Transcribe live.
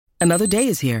Another day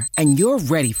is here, and you're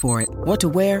ready for it. What to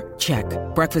wear? Check.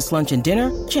 Breakfast, lunch, and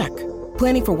dinner? Check.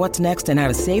 Planning for what's next and how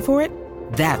to save for it?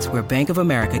 That's where Bank of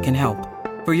America can help.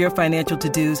 For your financial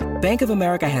to-dos, Bank of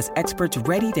America has experts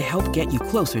ready to help get you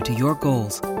closer to your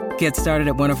goals. Get started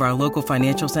at one of our local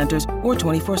financial centers or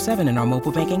 24/7 in our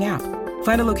mobile banking app.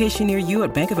 Find a location near you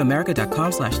at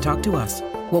bankofamerica.com/talktous.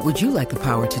 What would you like the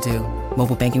power to do?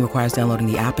 Mobile banking requires downloading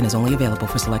the app and is only available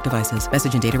for select devices.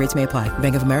 Message and data rates may apply.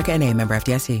 Bank of America N.A., member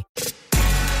FDIC.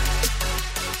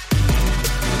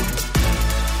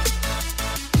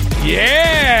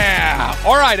 Yeah!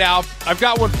 All right, Al, I've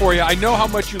got one for you. I know how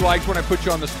much you liked when I put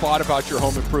you on the spot about your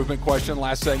home improvement question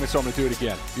last segment, so I'm going to do it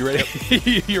again. You ready?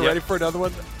 Yep. You ready for another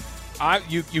one?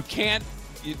 You can't.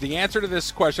 The answer to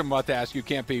this question I'm about to ask you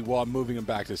can't be, well, I'm moving him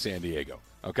back to San Diego.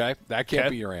 Okay? That can't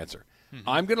be your answer. Mm-hmm.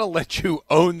 I'm going to let you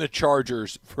own the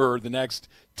Chargers for the next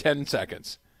 10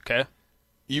 seconds. Okay.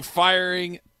 You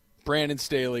firing Brandon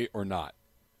Staley or not?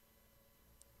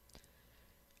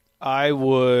 I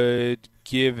would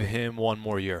give him one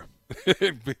more year.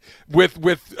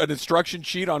 with an instruction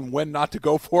sheet on when not to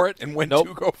go for it and when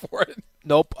to go for it?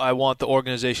 Nope. I want the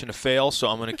organization to fail, so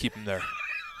I'm going to keep him there.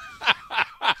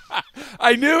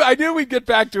 I knew we'd get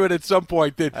back to it at some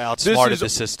point. That I outsmarted the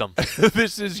system.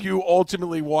 This is you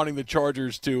ultimately wanting the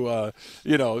Chargers to,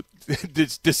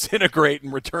 disintegrate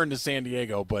and return to San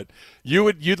Diego. But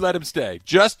you'd let him stay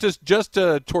just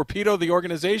to torpedo the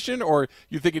organization, or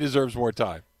you think he deserves more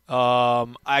time?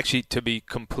 Actually, to be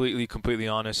completely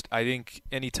honest, I think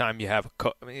anytime you have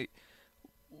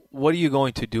what are you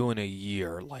going to do in a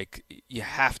year? Like, you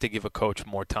have to give a coach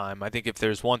more time. I think if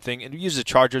there's one thing, and use the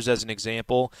Chargers as an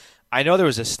example, I know there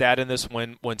was a stat in this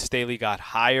when Staley got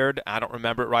hired. I don't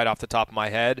remember it right off the top of my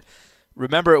head.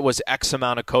 Remember, it was X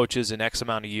amount of coaches in X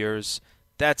amount of years.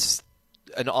 That's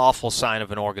an awful sign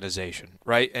of an organization,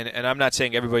 right? And I'm not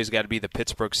saying everybody's got to be the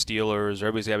Pittsburgh Steelers or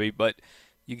everybody's got to be, but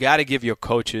you got to give your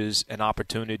coaches an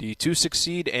opportunity to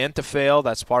succeed and to fail.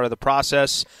 That's part of the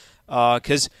process.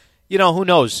 Because, who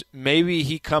knows? Maybe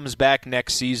he comes back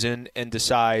next season and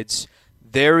decides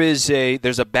there's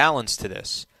a balance to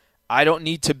this. I don't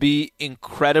need to be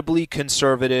incredibly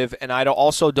conservative, and I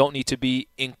also don't need to be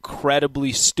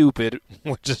incredibly stupid,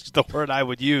 which is the word I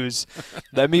would use.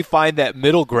 Let me find that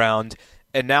middle ground.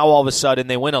 And now all of a sudden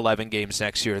they win 11 games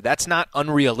next year. That's not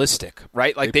unrealistic,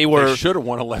 right? Like they should have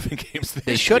won 11 games this year.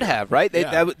 They should have, right?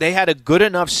 They had a good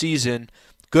enough season,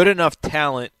 good enough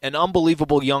talent, an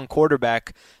unbelievable young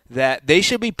quarterback that they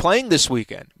should be playing this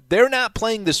weekend. They're not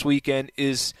playing this weekend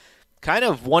is kind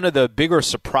of one of the bigger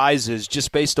surprises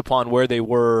just based upon where they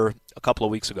were a couple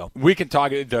of weeks ago. We can talk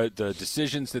the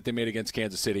decisions that they made against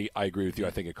Kansas City. I agree with you.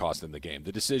 I think it cost them the game.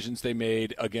 The decisions they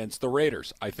made against the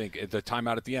Raiders, I think the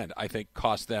timeout at the end, I think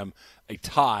cost them a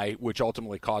tie, which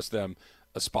ultimately cost them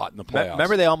a spot in the playoffs.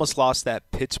 Remember they almost lost that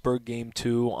Pittsburgh game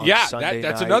too on Sunday night?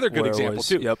 That's another good example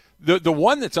too. Yep. The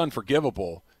one that's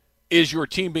unforgivable is your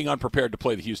team being unprepared to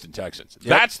play the Houston Texans. Yep.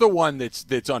 That's the one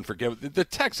that's unforgivable. The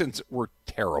Texans were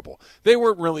terrible. They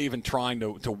weren't really even trying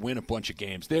to win a bunch of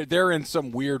games. They're in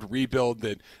some weird rebuild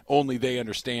that only they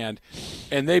understand,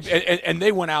 and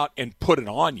they went out and put it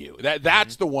on you.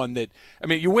 That's the one that, I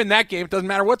mean, you win that game, it doesn't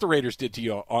matter what the Raiders did to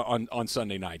you on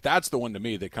Sunday night. That's the one to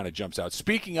me that kind of jumps out.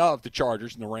 Speaking of the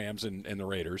Chargers and the Rams and the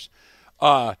Raiders,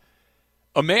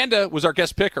 Amanda was our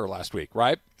guest picker last week,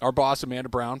 right? Our boss, Amanda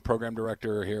Brown, program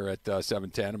director here at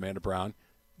 710, Amanda Brown,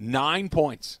 9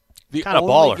 points. Kind of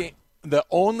baller. The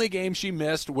only game she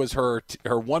missed was her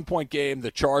 1 point game,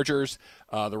 the Chargers.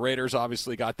 The Raiders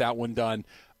obviously got that one done.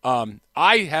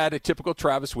 I had a typical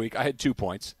Travis week. I had 2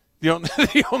 points.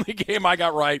 The only game I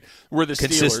got right were the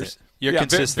Steelers. You're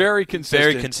consistent. Very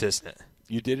consistent. Very consistent.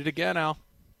 You did it again, Al.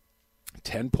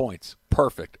 10 points.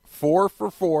 Perfect. 4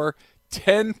 for 4.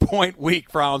 10-point week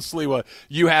for Alan Sliwa.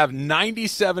 You have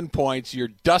 97 points. You're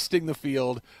dusting the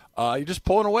field. You're just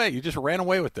pulling away. You just ran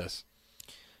away with this.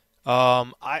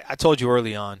 I told you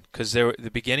early on because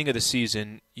the beginning of the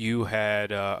season you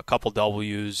had a couple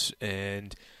W's,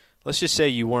 and let's just say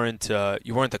you weren't the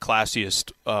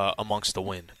classiest amongst the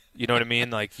win. You know what I mean?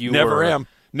 Like you never am.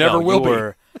 Never will be. You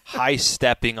were high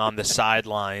stepping on the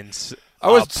sidelines. I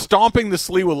was stomping the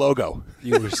Sliwa logo.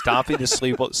 You were stomping the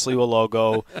Sliwa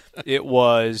logo. It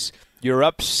was you're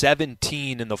up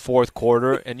 17 in the fourth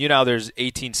quarter, and there's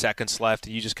 18 seconds left,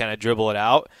 and you just kind of dribble it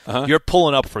out. Uh-huh. You're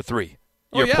pulling up for 3.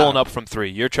 You're pulling up from 3.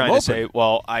 You're trying to say,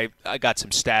 well, I got some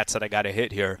stats that I got to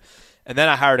hit here. And then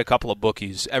I hired a couple of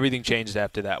bookies. Everything changed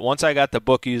after that. Once I got the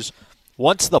bookies,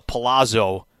 once the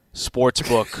Palazzo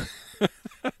Sportsbook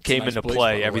came nice into place, by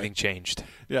play, the everything way. changed.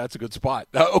 Yeah, that's a good spot.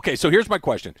 Okay, so here's my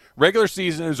question. Regular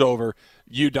season is over.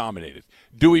 You dominated.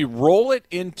 Do we roll it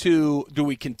into – do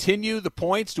we continue the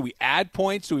points? Do we add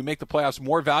points? Do we make the playoffs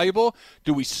more valuable?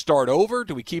 Do we start over?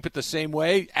 Do we keep it the same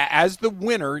way? As the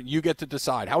winner, you get to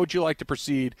decide. How would you like to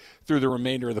proceed through the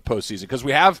remainder of the postseason? Because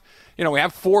we have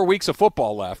 4 weeks of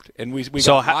football left, and we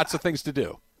got lots of things to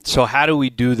do. So how do we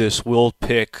do this? We'll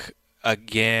pick –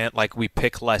 again, like we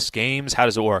pick less games? How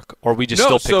does it work? Or we just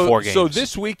still pick 4 games? So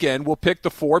this weekend we'll pick the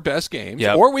 4 best games,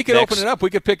 yep. Or we could open it up. We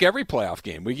could pick every playoff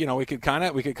game. We could kind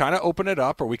of open it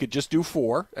up, or we could just do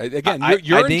 4. Again,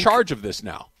 you're in charge of this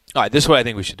now. All right, this is what I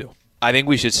think we should do. I think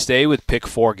we should stay with pick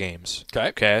 4 games.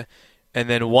 Okay. And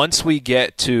then once we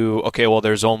get to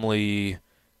there's only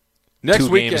next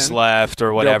 2 games left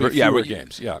or whatever. Fewer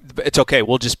games. Yeah, it's okay.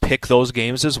 We'll just pick those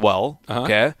games as well. Uh-huh.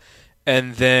 Okay.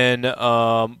 And then,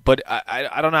 but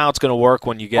I don't know how it's going to work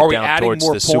when you get down towards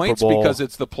the Super Bowl. Are we adding more points because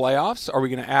it's the playoffs? Are we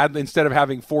going to add, instead of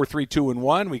having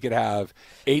 4-3-2-1, we could have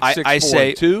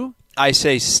 8-6-4-2? I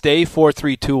say stay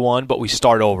 4-3-2-1, but we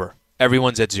start over.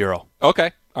 Everyone's at 0.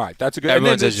 Okay. All right, that's a good.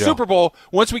 Everyone's and then the at 0. Super Bowl,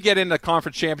 once we get into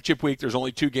conference championship week, there's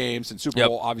only 2 games, and Super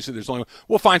Bowl, obviously, there's only.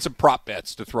 We'll find some prop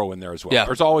bets to throw in there as well. Yeah.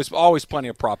 There's always plenty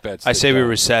of prop bets. I say we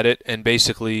reset it, and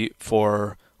basically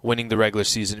for winning the regular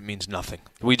season, it means nothing.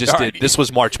 We just did. This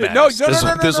was March Madness. It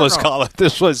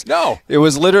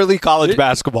was literally college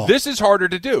basketball. This is harder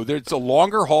to do. It's a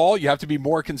longer haul. You have to be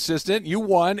more consistent. You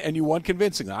won, and you won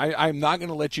convincingly. I'm not going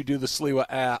to let you do the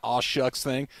Sliwa aw shucks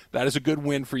thing. That is a good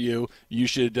win for you. You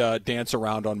should dance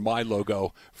around on my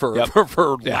logo for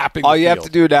lapping. All the you field. have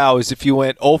to do now is if you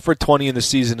went 0 for 20 in the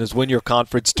season is win your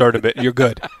conference tournament. You're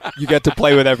good. You get to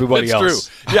play with everybody else.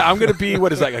 That's true. Yeah, I'm going to be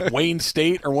like Wayne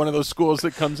State or one of those schools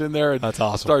that comes in there and that's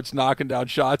awesome. Starts knocking down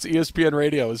shots. ESPN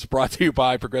Radio is brought to you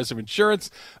by Progressive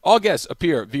Insurance. All guests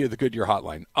appear via the Goodyear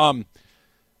hotline.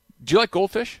 Do you like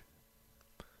goldfish?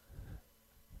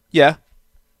 Yeah.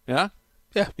 Yeah?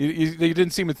 Yeah. You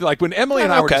didn't seem to like when Emily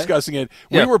and I were discussing it,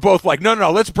 we were both like, no,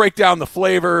 let's break down the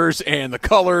flavors and the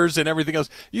colors and everything else.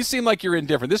 You seem like you're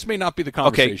indifferent. This may not be the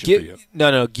conversation for you.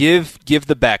 No. Give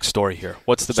the backstory here.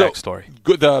 What's the backstory?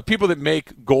 The people that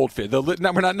make goldfish,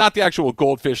 we're not the actual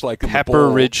goldfish like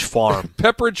Pepperidge Farm.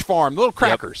 Pepperidge Farm, little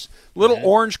crackers, little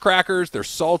orange crackers. They're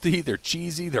salty, they're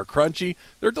cheesy, they're crunchy,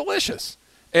 they're delicious.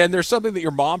 And there's something that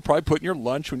your mom probably put in your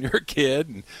lunch when you're a kid,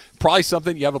 and probably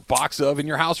something you have a box of in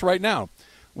your house right now.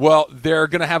 Well, they're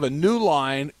going to have a new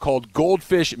line called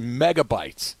Goldfish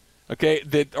Megabytes, okay,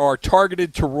 that are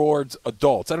targeted towards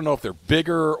adults. I don't know if they're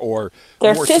bigger or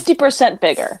they're 50%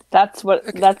 bigger. That's what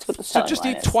the selling So just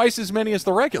line eat is. twice as many as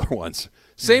the regular ones.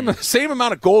 Same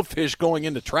amount of goldfish going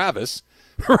into Travis,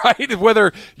 right?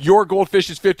 Whether your goldfish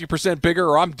is 50% bigger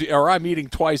or I'm eating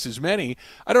twice as many.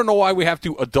 I don't know why we have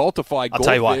to adultify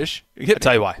goldfish. I'll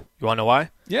tell you why. You want to know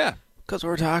why? Yeah. Because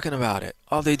we're talking about it.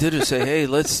 All they did is say, hey,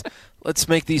 let's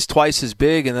make these twice as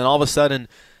big, and then all of a sudden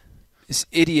this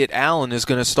idiot Allen is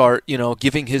going to start,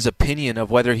 giving his opinion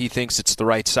of whether he thinks it's the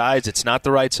right size, it's not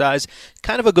the right size.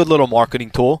 Kind of a good little marketing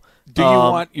tool. Do you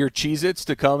want your Cheez-Its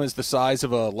to come as the size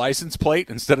of a license plate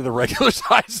instead of the regular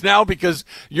size now because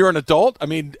you're an adult? I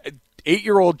mean,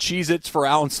 8-year-old Cheez-Its for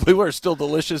Alan Sliwa are still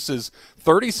delicious as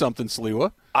 30-something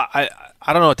Sliwa. I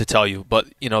don't know what to tell you, but,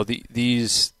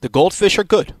 the goldfish are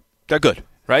good. They're good,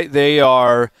 right?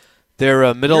 They're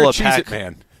a middle of pack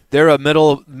man. They're a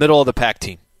middle of the pack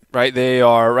team, right? They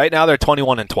are right now. They're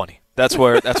 21-20. That's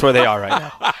where they are right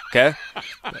now. Okay,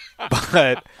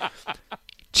 but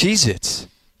Cheez-Its,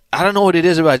 I don't know what it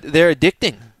is about. They're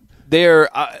addicting. They're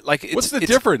what's the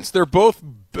difference? They're both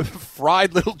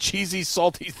fried little cheesy,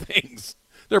 salty things.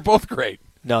 They're both great.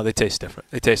 No, they taste different.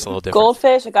 They taste a little different.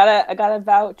 Goldfish, I gotta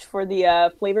vouch for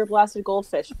the flavor blasted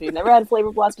goldfish. If you've never had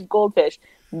flavor blasted goldfish,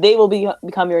 they will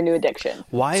become your new addiction.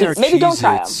 Maybe don't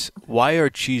try them. Why are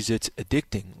Cheez-Its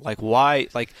addicting? Why?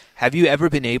 Have you ever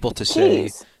been able to say?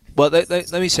 Cheese. Well,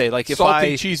 let me say, if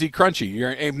salty, cheesy, crunchy.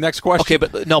 Your next question. Okay,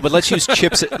 but let's use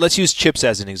chips. Let's use chips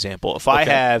as an example. If I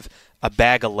have a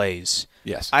bag of Lay's,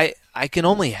 yes, I can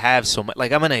only have so much.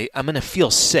 I'm gonna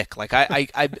feel sick. I'm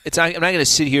not gonna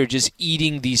sit here just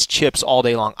eating these chips all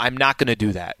day long. I'm not gonna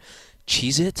do that.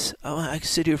 Cheez-Its, I can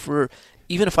sit here for.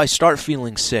 Even if I start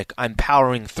feeling sick, I'm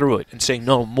powering through it and saying,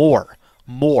 no, more.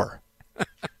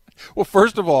 Well,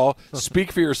 first of all,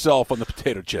 speak for yourself on the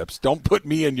potato chips. Don't put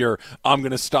me in your I'm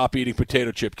going to stop eating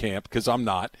potato chip camp because I'm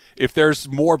not. If there's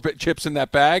more chips in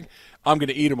that bag, I'm going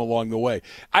to eat them along the way.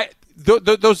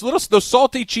 Those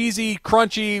salty, cheesy,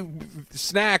 crunchy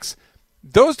snacks,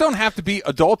 those don't have to be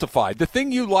adultified. The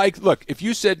thing you like, look, if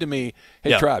you said to me,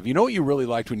 hey, Trav, you know what you really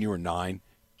liked when you were 9?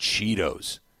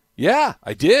 Cheetos. Yeah,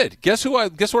 I did. Guess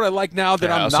what I like now that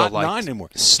I'm not 9 anymore?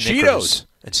 Snickers. Cheetos.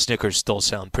 And Snickers still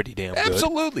sound pretty damn good.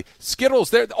 Absolutely.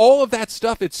 Skittles, all of that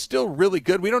stuff, it's still really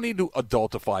good. We don't need to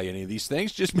adultify any of these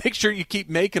things. Just make sure you keep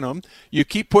making them. You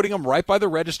keep putting them right by the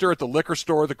register at the liquor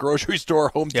store, the grocery store,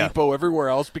 Home Depot, everywhere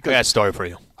else. Because I got a story for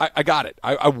you. I got it.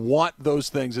 I want those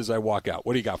things as I walk out.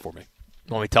 What do you got for me?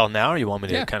 You want me to tell them now, or you want me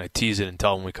to kind of tease it and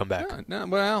tell them when we come back?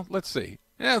 Well, let's see.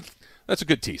 Yeah, that's a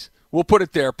good tease. We'll put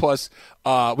it there. Plus,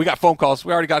 we got phone calls.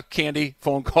 We already got candy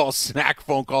phone calls, snack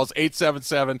phone calls,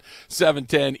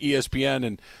 877-710-ESPN.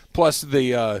 And plus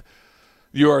the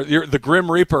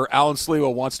Grim Reaper, Alan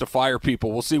Sliwa, wants to fire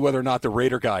people. We'll see whether or not the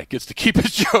Raider guy gets to keep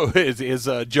his job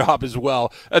as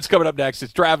well. That's coming up next.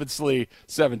 It's Travis Slee,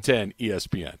 710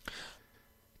 ESPN.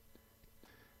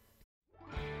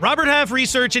 Robert Half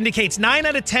research indicates 9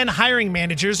 out of 10 hiring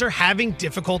managers are having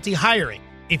difficulty hiring.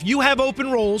 If you have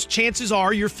open roles, chances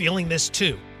are you're feeling this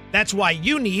too. That's why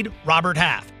you need Robert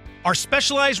Half. Our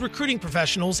specialized recruiting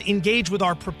professionals engage with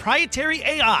our proprietary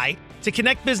AI to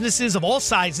connect businesses of all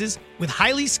sizes with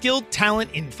highly skilled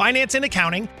talent in finance and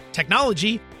accounting,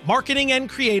 technology, marketing and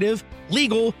creative,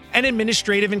 legal, and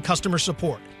administrative and customer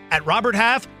support. At Robert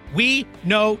Half, we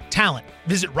know talent.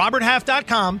 Visit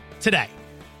roberthalf.com today.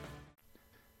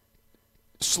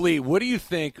 Slee, what do you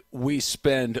think we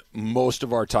spend most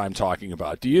of our time talking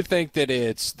about? Do you think that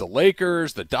it's the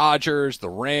Lakers, the Dodgers, the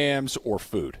Rams, or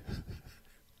food?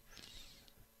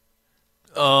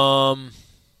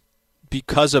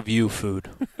 Because of you, food.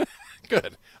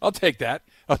 Good. I'll take that.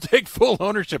 I'll take full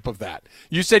ownership of that.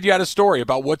 You said you had a story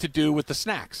about what to do with the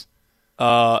snacks.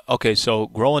 Okay, so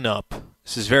growing up,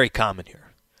 this is very common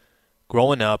here.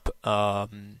 Growing up,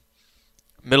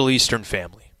 Middle Eastern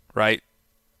family, right?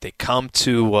 They come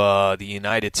to the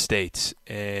United States,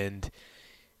 and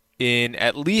in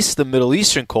at least the Middle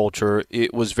Eastern culture,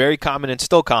 it was very common and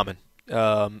still common.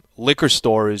 Liquor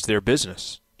store is their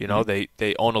business. You know,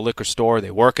 they own a liquor store.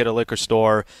 They work at a liquor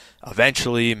store.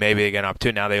 Eventually, maybe they get an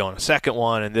opportunity. Now they own a second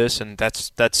one, and this, and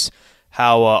that's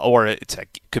how. Or it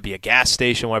could be a gas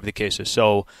station, whatever the case is.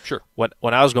 So, sure.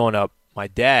 When I was growing up, my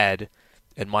dad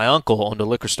and my uncle owned a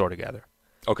liquor store together.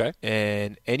 Okay.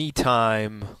 And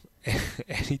anytime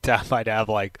I'd have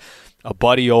like a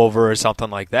buddy over or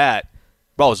something like that,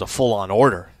 bro, it was a full-on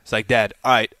order. It's like, Dad,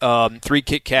 all right, 3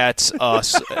 Kit Kats,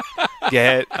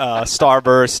 get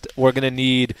Starburst. We're going to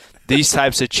need these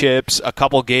types of chips, a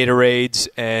couple Gatorades,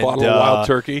 and bottle of Wild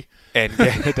Turkey. And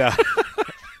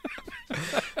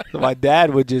so my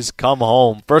dad would just come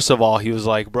home. First of all, he was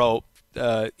like, bro,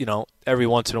 every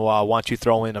once in a while, why don't you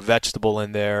throw in a vegetable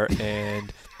in there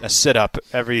and a sit-up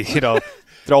every,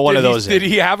 throw one of those in. Did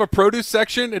he have a produce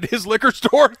section at his liquor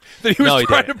store that he was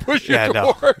trying to push you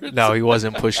towards? No, he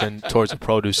wasn't pushing towards the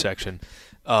produce section.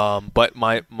 But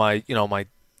my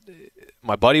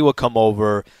buddy would come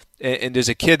over, and there's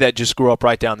a kid that just grew up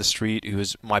right down the street who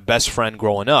was my best friend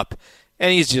growing up.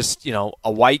 And he's just, a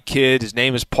white kid. His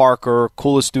name is Parker,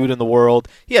 coolest dude in the world.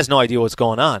 He has no idea what's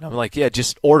going on. I'm like, yeah,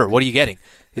 just order. What are you getting?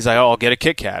 He's like, I'll get a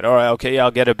Kit Kat. All right, okay,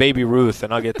 I'll get a Baby Ruth,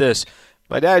 and I'll get this.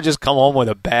 My dad just come home with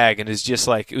a bag, and it's just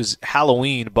like it was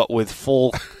Halloween, but with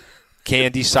full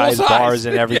candy-sized bars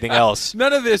and everything else.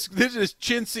 None of this is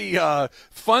chintzy,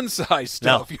 fun-size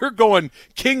stuff. No. You're going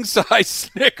king-size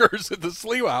Snickers at the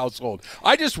Sliwa household.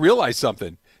 I just realized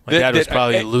something. My dad was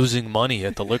probably losing money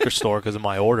at the liquor store because of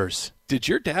my orders. Did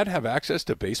your dad have access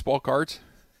to baseball cards?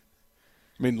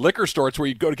 I mean, liquor store, it's where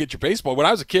you'd go to get your baseball. When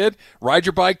I was a kid, ride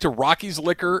your bike to Rocky's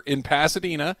Liquor in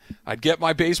Pasadena. I'd get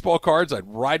my baseball cards. I'd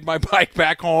ride my bike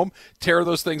back home, tear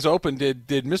those things open. Did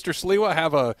Mr. Sliwa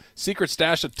have a secret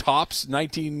stash of Topps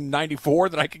 1994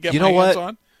 that I could get my hands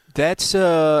on? That's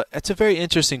a very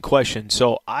interesting question.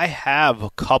 So I have a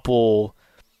couple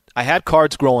 – I had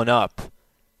cards growing up.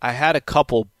 I had a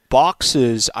couple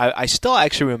boxes. I still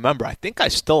actually remember. I think I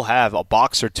still have a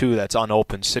box or two that's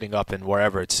unopened sitting up in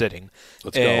wherever it's sitting.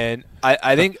 Let's go. And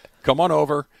I think – come on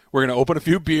over. We're going to open a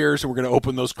few beers, and we're going to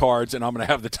open those cards, and I'm going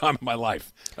to have the time of my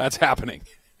life. That's happening.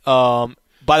 By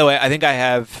the way, I think I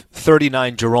have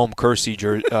 39 Jerome Kersey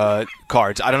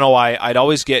cards. I don't know why. I'd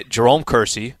always get Jerome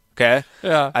Kersey. Okay.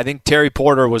 Yeah. I think Terry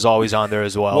Porter was always on there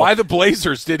as well. Why the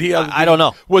Blazers? Did he have? I don't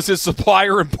know. Was his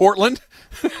supplier in Portland?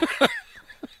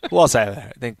 Who else I have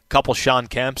there? I think a couple Sean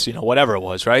Kemps, whatever it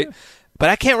was, right? But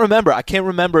I can't remember. I can't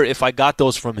remember if I got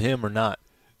those from him or not.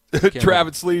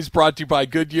 Travis Sleeves brought to you by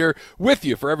Goodyear, with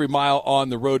you for every mile on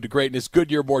the road to greatness.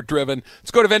 Goodyear, more driven.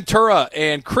 Let's go to Ventura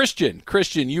and Christian.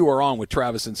 Christian, you are on with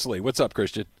Travis and Slee. What's up,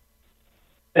 Christian?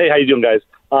 Hey, how you doing, guys?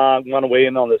 I want to weigh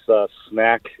in on this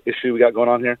snack issue we got going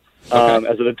on here. Okay.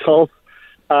 As an adult,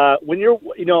 when you're,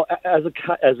 as a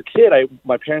kid,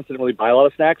 my parents didn't really buy a lot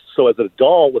of snacks. So as an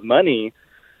adult with money,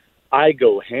 I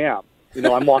go ham.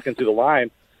 I'm walking through the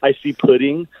line. I see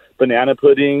pudding, banana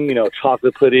pudding,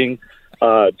 chocolate pudding,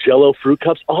 Jell-O fruit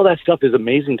cups. All that stuff is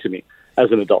amazing to me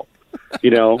as an adult.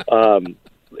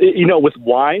 With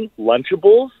wine,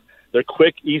 Lunchables, they're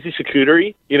quick, easy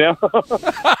charcuterie.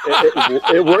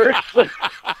 It works.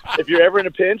 If you're ever in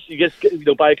a pinch, you just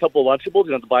buy a couple of Lunchables.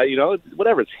 You don't have to buy,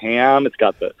 whatever. It's ham. It's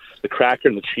got the cracker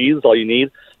and the cheese. Is all you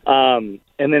need. And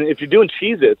then if you're doing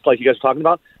Cheez-Its, like you guys are talking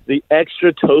about, the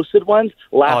extra toasted ones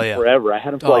last forever. I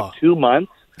had them for like 2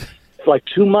 months.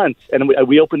 And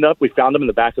we opened up. We found them in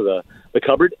the back of the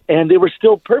cupboard, and they were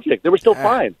still perfect. They were still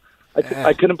fine.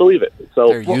 I couldn't believe it. So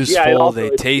they're useful. They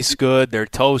taste good. They're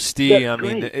toasty. I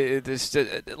mean, it's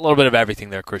a little bit of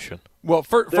everything there, Christian. Well,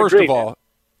 first of all,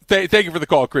 thank you for the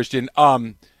call, Christian.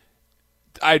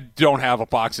 I don't have a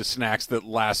box of snacks that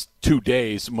last 2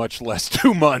 days, much less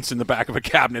 2 months in the back of a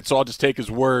cabinet, so I'll just take his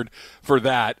word for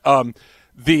that.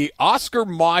 The Oscar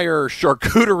Mayer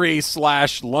charcuterie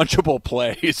 / Lunchable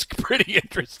play is pretty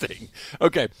interesting.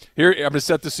 Okay, here I'm going to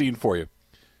set the scene for you.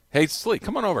 Hey, Slee,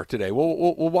 come on over today.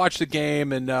 We'll watch the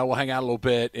game and we'll hang out a little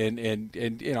bit and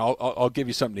I'll give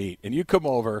you something to eat. And you come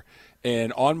over,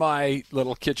 and on my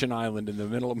little kitchen island in the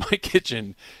middle of my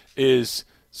kitchen is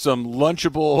some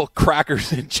Lunchable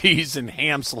crackers and cheese and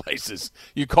ham slices.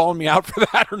 You calling me out for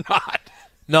that or not?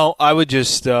 No, I would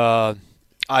just I'd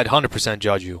 100%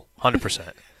 judge you.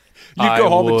 100%. You go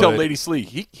home and tell Lady Slee,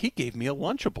 he gave me a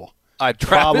Lunchable. I'd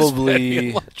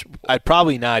probably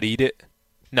not eat it.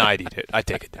 No, I'd eat it. I'd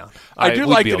take it down. I do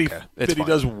like that he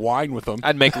does wine with them.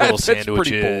 I'd make little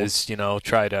sandwiches,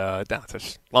 try to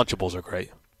Lunchables are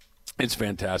great. It's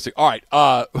fantastic. All right,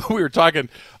 we were talking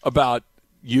about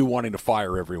you wanting to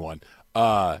fire everyone.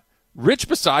 Rich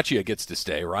Bisaccia gets to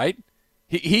stay, right?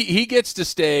 He gets to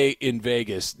stay in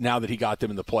Vegas now that he got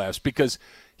them in the playoffs because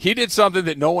he did something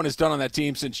that no one has done on that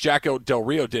team since Jack Del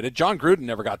Rio did it. John Gruden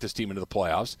never got this team into the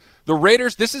playoffs. The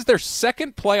Raiders, this is their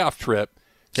second playoff trip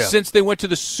since they went to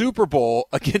the Super Bowl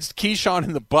against Keyshawn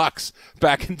and the Bucks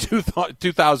back in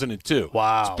 2002.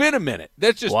 Wow. It's been a minute.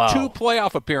 That's just 2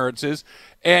 playoff appearances,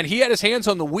 and he had his hands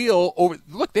on the wheel.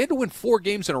 Look, they had to win 4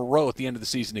 games in a row at the end of the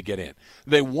season to get in.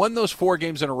 They won those 4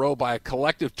 games in a row by a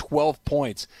collective 12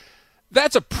 points.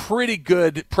 That's a pretty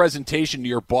good presentation to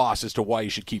your boss as to why you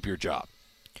should keep your job.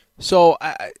 So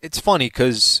it's funny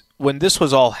because when this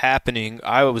was all happening,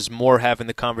 I was more having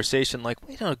the conversation like,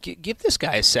 give this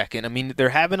guy a second. I mean, they're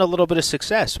having a little bit of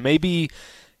success. Maybe,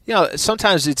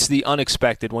 sometimes it's the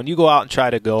unexpected. When you go out and try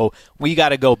to go, we got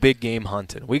to go big game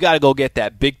hunting. We got to go get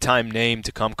that big-time name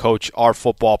to come coach our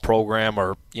football program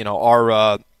or,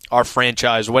 our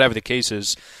franchise or whatever the case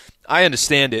is. I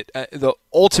understand it.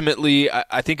 Ultimately,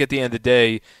 I think at the end of the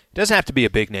day, it doesn't have to be a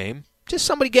big name. Just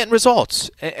somebody getting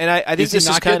results, and I think this is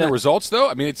not getting the results though.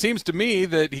 I mean, it seems to me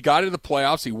that he got into the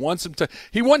playoffs. He won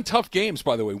he won tough games,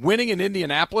 by the way. Winning in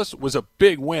Indianapolis was a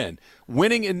big win.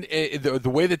 Winning in the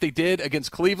way that they did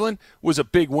against Cleveland was a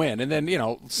big win. And then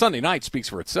Sunday night speaks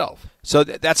for itself. So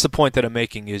that's the point that I'm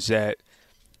making is that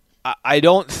I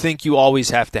don't think you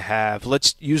always have to have.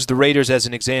 Let's use the Raiders as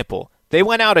an example. They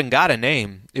went out and got a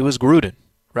name. It was Gruden,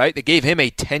 right? They gave him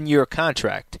a 10-year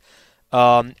contract.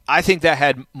 I think that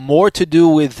had more to do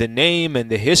with the name and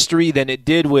the history than it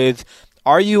did with,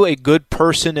 are you a good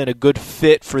person and a good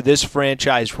fit for this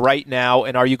franchise right now,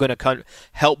 and are you going to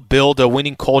help build a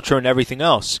winning culture and everything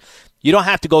else? You don't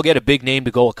have to go get a big name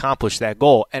to go accomplish that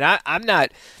goal. And I'm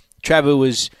not – Trevor,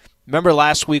 remember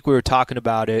last week we were talking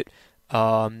about it,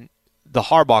 the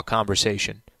Harbaugh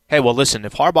conversation. Hey, well, listen,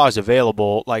 if Harbaugh's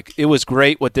available, it was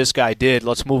great what this guy did.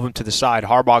 Let's move him to the side.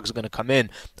 Harbaugh's going to come in.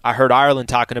 I heard Ireland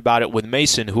talking about it with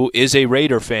Mason, who is a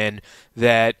Raider fan,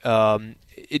 that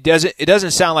it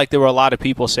doesn't sound like there were a lot of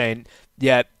people saying,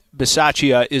 yeah,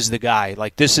 Bisaccia is the guy.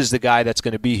 This is the guy that's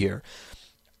going to be here.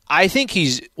 I think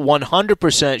he's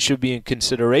 100% should be in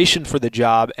consideration for the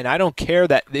job, and I don't care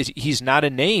that he's not a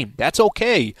name. That's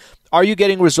okay. Are you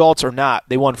getting results or not?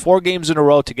 They won 4 games in a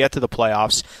row to get to the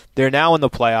playoffs. They're now in the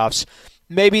playoffs.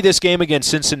 Maybe this game against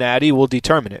Cincinnati will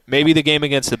determine it. Maybe the game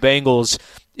against the Bengals,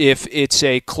 if it's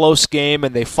a close game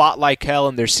and they fought like hell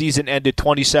and their season ended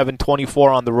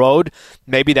 27-24 on the road,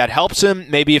 maybe that helps them.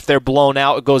 Maybe if they're blown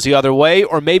out, it goes the other way.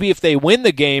 Or maybe if they win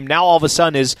the game, now all of a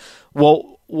sudden is, well,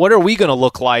 what are we going to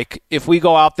look like if we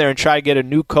go out there and try to get a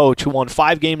new coach who won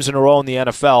 5 games in a row in the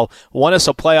NFL, won us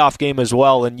a playoff game as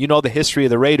well, and you know the history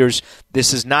of the Raiders,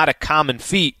 this is not a common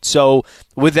feat. So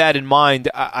with that in mind,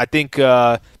 I think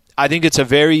I think it's a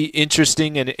very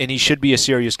interesting, and he should be a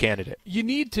serious candidate. You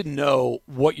need to know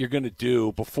what you're going to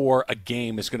do before a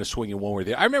game is going to swing in one way or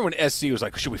the other. I remember when SC was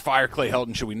like, should we fire Clay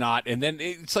Helton, should we not? And then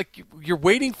it's like you're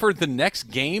waiting for the next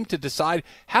game to decide.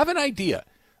 Have an idea.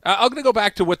 I'm going to go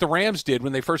back to what the Rams did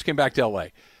when they first came back to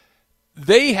L.A.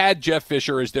 They had Jeff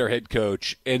Fisher as their head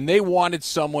coach, and they wanted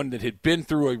someone that had been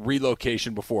through a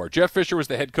relocation before. Jeff Fisher was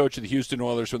the head coach of the Houston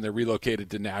Oilers when they relocated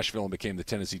to Nashville and became the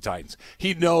Tennessee Titans.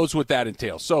 He knows what that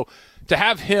entails. So to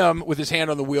have him with his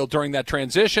hand on the wheel during that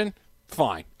transition,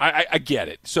 fine. I get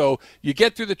it. So you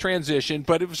get through the transition,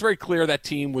 but it was very clear that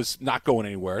team was not going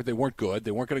anywhere. They weren't good.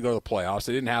 They weren't going to go to the playoffs.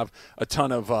 They didn't have a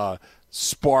ton of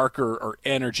spark or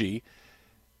energy.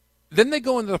 Then they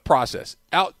go into the process.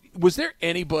 Was there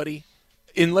anybody,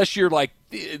 unless you're like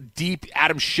deep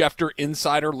Adam Schefter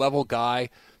insider level guy,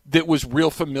 that was real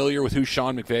familiar with who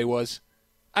Sean McVay was?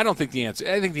 I don't think the answer.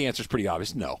 I think the answer is pretty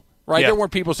obvious. No, right? Yeah. There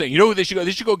weren't people saying, you know who they should go?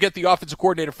 They should go get the offensive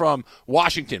coordinator from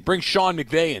Washington. Bring Sean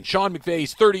McVay in. Sean McVay,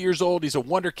 he's 30 years old. He's a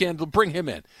wonderkind. Bring him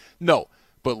in. No,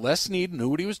 but Les Snead knew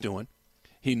what he was doing.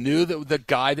 He knew that the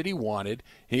guy that he wanted.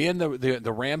 He and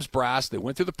the Rams brass, they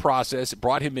went through the process,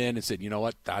 brought him in, and said, you know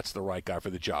what? That's the right guy for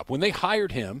the job. When they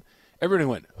hired him, everybody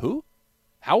went, who?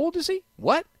 How old is he?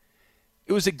 What?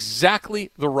 It was exactly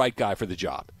the right guy for the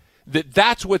job.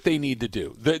 That's what they need to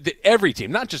do. Every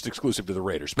team, not just exclusive to the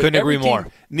Raiders, but every team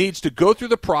needs to go through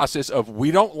the process of, we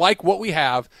don't like what we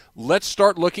have. Let's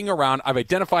start looking around. I've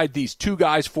identified these 2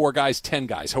 guys, 4 guys, 10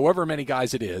 guys, however many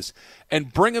guys it is,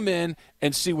 and bring them in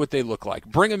and see what they look like.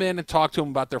 Bring them in and talk to them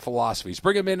about their philosophies.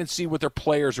 Bring them in and see what their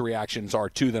players' reactions are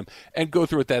to them and go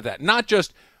through it that. Not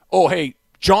just, oh, hey,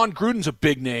 John Gruden's a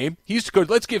big name. He's good.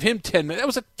 Let's give him 10 minutes. That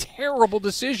was a terrible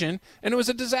decision, and it was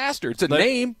a disaster. It's a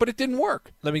name, but it didn't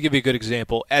work. Let me give you a good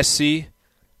example. SC,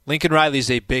 Lincoln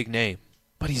Riley's a big name,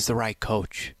 but he's the right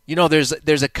coach. You know, there's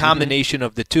a combination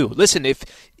of the two. Listen,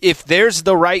 if there's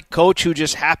the right coach who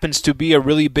just happens to be a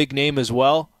really big name as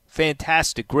well,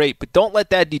 fantastic, great. But don't let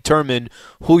that determine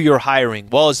who you're hiring.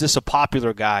 Well, is this a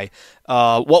popular guy?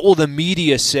 What will the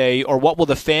media say, or what will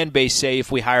the fan base say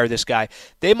if we hire this guy?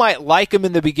 They might like him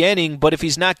in the beginning, but if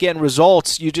he's not getting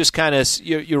results, you just kind of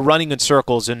you're running in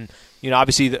circles. And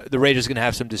obviously the Raiders are going to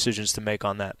have some decisions to make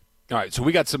on that. All right, so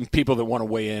we got some people that want to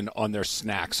weigh in on their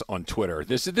snacks on Twitter.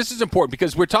 This is important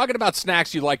because we're talking about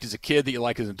snacks you liked as a kid that you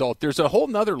like as an adult. There's a whole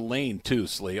nother lane too,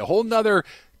 Slee, a whole nother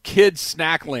kid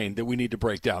snack lane that we need to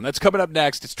break down. That's coming up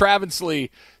next. It's Travis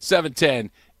Slee,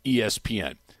 710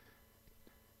 ESPN.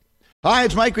 Hi,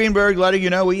 it's Mike Greenberg letting you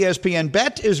know ESPN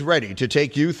Bet is ready to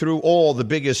take you through all the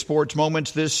biggest sports moments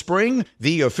this spring.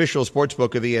 The official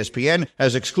sportsbook of ESPN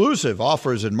has exclusive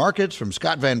offers and markets from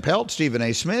Scott Van Pelt, Stephen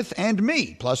A. Smith, and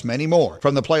me, plus many more.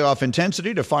 From the playoff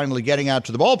intensity to finally getting out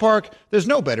to the ballpark, there's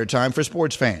no better time for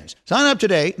sports fans. Sign up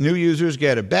today. New users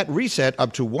get a bet reset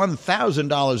up to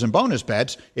 $1,000 in bonus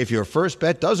bets if your first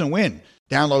bet doesn't win.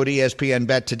 Download ESPN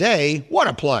Bet today. What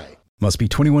a play. Must be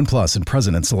 21 plus and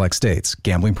present in select states.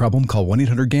 Gambling problem? Call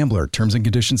 1-800-GAMBLER. Terms and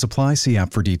conditions apply. See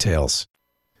app for details.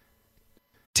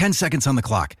 10 seconds on the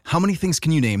clock. How many things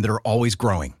can you name that are always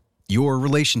growing? Your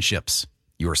relationships,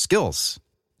 your skills,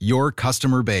 your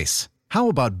customer base. How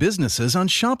about businesses on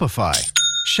Shopify?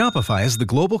 Shopify is the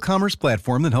global commerce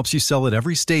platform that helps you sell at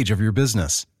every stage of your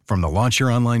business. From the launch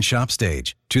your online shop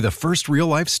stage, to the first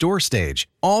real-life store stage,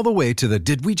 all the way to the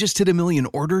did we just hit a million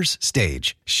orders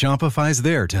stage, Shopify's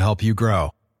there to help you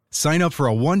grow. Sign up for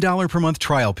a $1 per month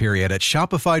trial period at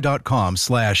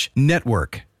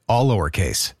shopify.com/network, all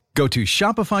lowercase. Go to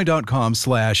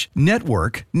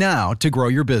shopify.com/network now to grow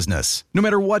your business, no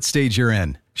matter what stage you're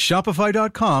in.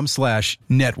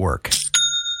 Shopify.com/network.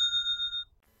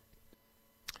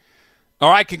 All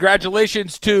right,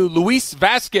 congratulations to Luis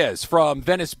Vasquez from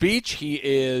Venice Beach. He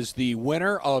is the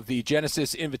winner of the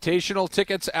Genesis Invitational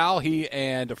tickets. Al, he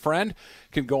and a friend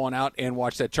can go on out and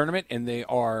watch that tournament, and they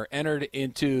are entered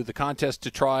into the contest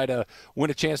to try to win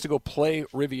a chance to go play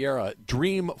Riviera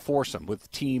Dream Foursome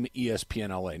with Team ESPN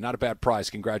LA. Not a bad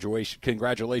prize.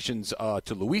 Congratulations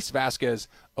to Luis Vasquez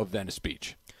of Venice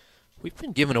Beach. We've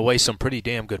been giving away some pretty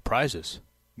damn good prizes.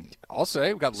 I'll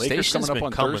say we've got Lakers Station's coming up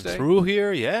on coming Thursday. Through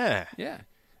here, yeah.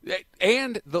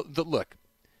 And the look,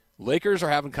 Lakers are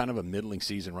having kind of a middling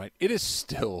season, right? It is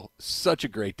still such a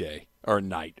great day or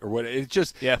night or what. It's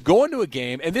just going to a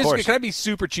game, and this can I be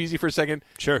super cheesy for a second?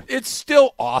 Sure. It's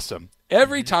still awesome.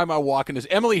 Every time I walk in this,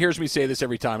 Emily hears me say this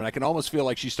every time, and I can almost feel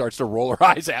like she starts to roll her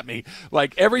eyes at me.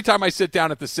 Like every time I sit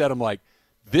down at the set, I'm like,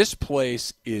 this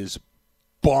place is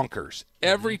bonkers.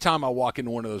 Every time I walk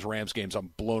into one of those Rams games, I'm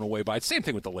blown away by it. Same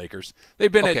thing with the Lakers.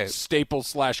 They've been at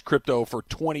Staples/Crypto for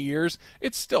 20 years.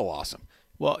 It's still awesome.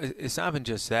 Well, it's not even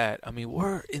just that. I mean,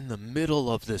 we're in the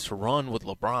middle of this run with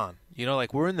LeBron.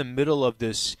 We're in the middle of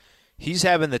this. He's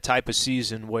having the type of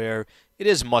season where it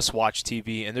is must-watch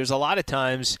TV, and there's a lot of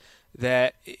times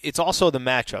that it's also the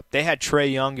matchup. They had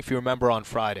Trae Young, if you remember, on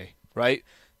Friday, right?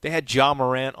 They had Ja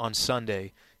Morant on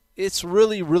Sunday. It's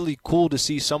really, really cool to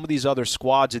see some of these other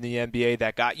squads in the NBA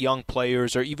that got young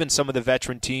players or even some of the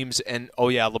veteran teams, and, oh,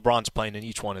 yeah, LeBron's playing in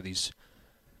each one of these.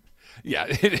 Yeah,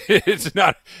 it's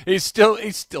not. He's still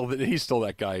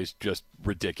that guy. He's just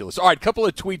ridiculous. All right, couple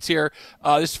of tweets here.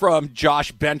 This is from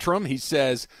Josh Bentram. He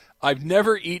says, "I've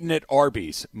never eaten at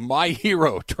Arby's. My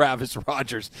hero, Travis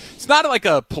Rogers." It's not like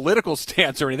a political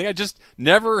stance or anything. I just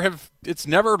never have. It's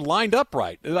never lined up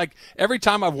right. Like every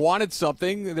time I've wanted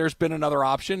something, there's been another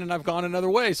option, and I've gone another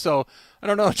way. So I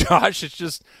don't know, Josh. It's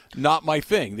just not my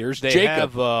thing. There's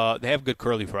Jacob. They have good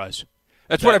curly fries.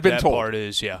 That's what I've been told. That part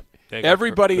is, yeah.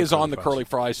 Everybody is on the curly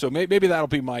fries, so maybe that'll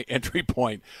be my entry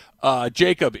point.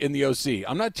 Jacob in the OC.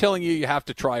 I'm not telling you have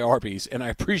to try Arby's, and I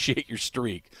appreciate your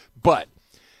streak, but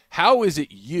how is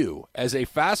it you, as a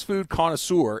fast food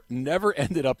connoisseur, never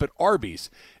ended up at Arby's?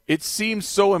 It seems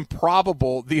so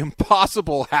improbable. The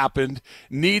impossible happened.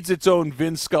 Needs its own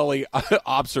Vin Scully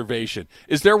observation.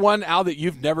 Is there one, Al, that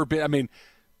you've never been? I mean,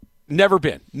 never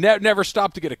been. Never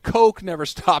stopped to get a Coke, never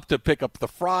stopped to pick up the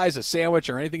fries, a sandwich,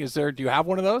 or anything. Do you have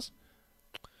one of those?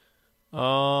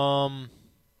 I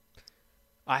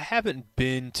haven't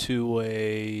been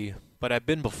to but I've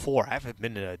been before. I haven't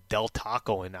been to a Del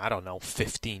Taco in,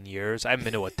 15 years. I haven't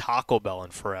been to a Taco Bell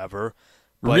in forever.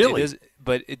 But really?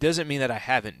 But it doesn't mean that I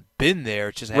haven't been there.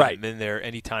 It's just I haven't been there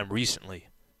anytime recently.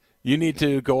 You need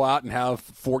to go out and have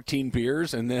 14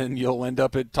 beers, and then you'll end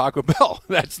up at Taco Bell.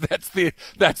 That's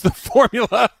the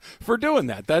formula for doing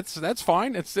that. That's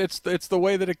fine. It's the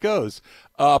way that it goes.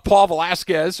 Paul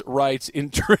Velasquez writes in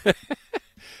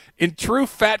true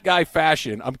fat guy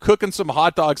fashion, I'm cooking some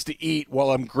hot dogs to eat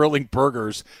while I'm grilling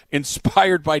burgers.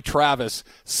 Inspired by Travis.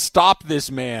 Stop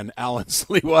this man, Alan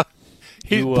Sliwa.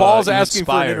 Paul's asking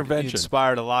for an intervention. You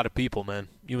inspired a lot of people, man.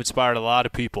 You inspired a lot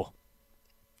of people.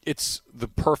 It's the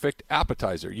perfect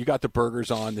appetizer. You got the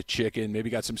burgers on, the chicken, maybe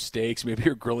got some steaks, maybe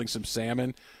you're grilling some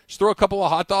salmon. Just throw a couple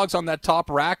of hot dogs on that top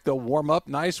rack. They'll warm up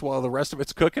nice while the rest of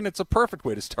it's cooking. It's a perfect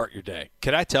way to start your day.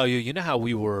 Can I tell you, you know how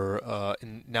we were,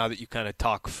 now that you kind of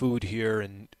talk food here,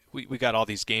 and we got all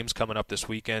these games coming up this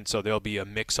weekend, so there'll be a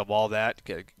mix of all that.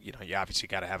 You obviously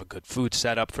got to have a good food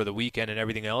setup for the weekend and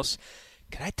everything else.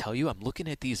 Can I tell you, I'm looking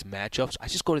at these matchups. I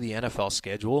just go to the NFL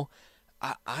schedule.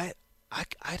 I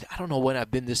don't know when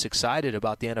I've been this excited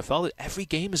about the NFL. Every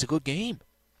game is a good game.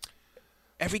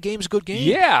 Every game's a good game.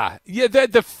 Yeah.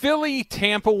 The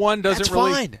Philly-Tampa one doesn't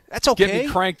That's okay. Get me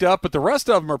cranked up, but the rest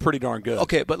of them are pretty darn good.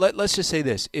 Okay, but let's just say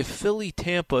this. If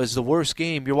Philly-Tampa is the worst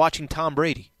game, you're watching Tom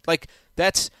Brady. Like,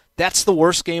 that's the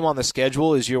worst game on the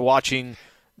schedule is you're watching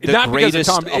the not greatest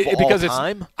of all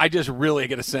time. I just really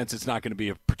get a sense it's not going to be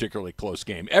a particularly close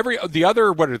game. The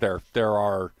other, what are there? There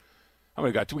are, how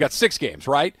many we got 6 games,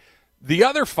 right? The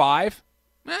other 5,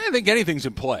 I think anything's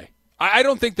in play. I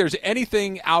don't think there's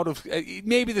anything out of –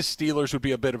 maybe the Steelers would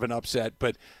be a bit of an upset,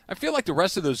 but I feel like the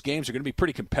rest of those games are going to be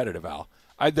pretty competitive, Al.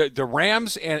 The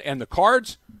Rams and the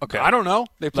Cards, okay. I don't know.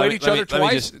 They played each other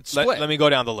twice. Let me go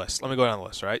down the list.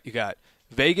 Right? You got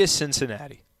Vegas,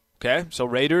 Cincinnati. Okay? So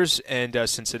Raiders and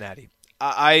Cincinnati.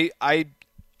 I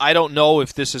don't know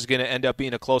if this is going to end up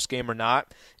being a close game or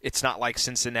not. It's not like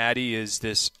Cincinnati is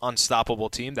this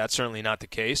unstoppable team. That's certainly not the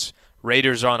case.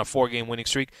 Raiders are on a 4-game winning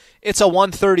streak. It's a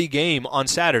 1:30 game on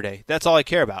Saturday. That's all I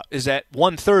care about is at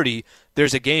 1:30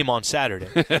 there's a game on Saturday.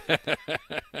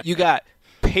 You got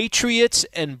Patriots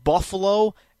and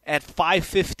Buffalo at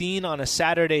 5:15 on a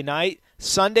Saturday night.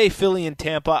 Sunday, Philly and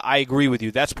Tampa, I agree with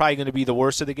you. That's probably going to be the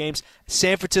worst of the games.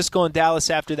 San Francisco and Dallas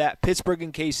after that, Pittsburgh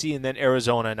and KC, and then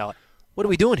Arizona and LA. What are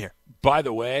we doing here? By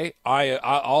the way,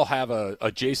 I'll have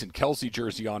a Jason Kelce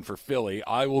jersey on for Philly.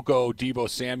 I will go Deebo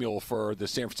Samuel for the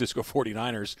San Francisco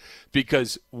 49ers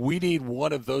because we need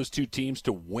one of those two teams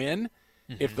to win.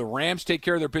 Mm-hmm. If the Rams take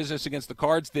care of their business against the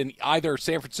Cards, then either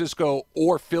San Francisco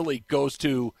or Philly goes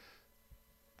to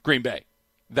Green Bay.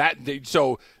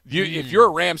 If you're a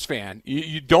Rams fan,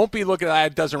 you don't be looking at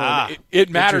that. It doesn't really it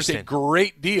matters a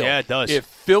great deal. Yeah, it does. If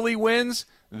Philly wins,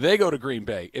 they go to Green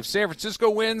Bay. If San Francisco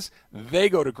wins, they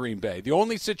go to Green Bay. The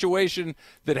only situation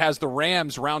that has the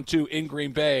Rams round 2 in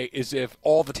Green Bay is if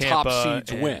all the Tampa top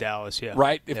seeds and win. Dallas, yeah.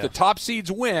 Right? If the top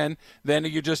seeds win, then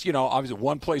you just, obviously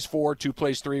 1 plays 4, 2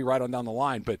 plays 3, right on down the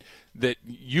line. But that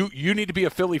you need to be a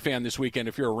Philly fan this weekend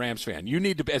if you're a Rams fan. You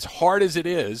need to, as hard as it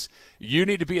is, you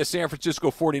need to be a San Francisco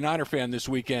 49er fan this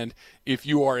weekend if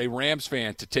you are a Rams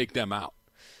fan to take them out.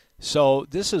 So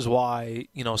this is why,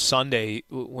 Sunday,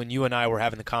 when you and I were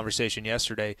having the conversation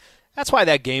yesterday, that's why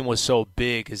that game was so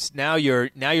big. Is now you're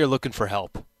looking for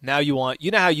help. Now you want,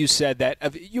 how you said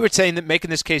that, you were saying that,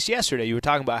 making this case yesterday. You were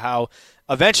talking about how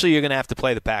eventually you're going to have to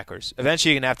play the Packers.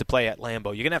 Eventually you're going to have to play at Lambeau.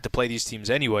 You're going to have to play these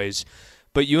teams anyways.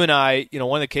 But you and I,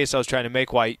 one of the cases I was trying to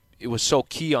make why it was so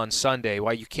key on Sunday,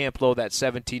 why you can't blow that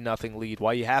 17-0 lead,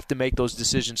 why you have to make those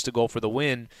decisions to go for the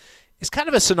win, is kind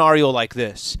of a scenario like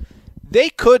this. They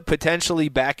could potentially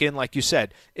back in, like you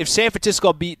said. If San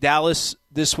Francisco beat Dallas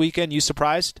this weekend, you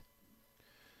surprised?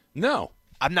 No.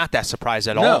 I'm not that surprised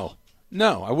at all.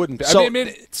 No, I wouldn't be. So, I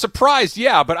mean, surprised,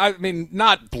 yeah, but I mean,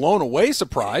 not blown away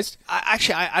surprised. I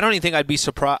don't even think I'd be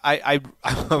surprised. I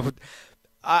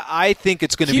think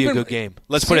it's going to be a good game.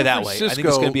 Let's put it that way. I think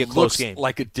it's going to be a close game.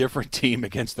 Like a different team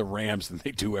against the Rams than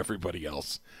they do everybody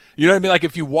else. You know what I mean? Like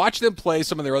if you watch them play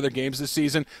some of their other games this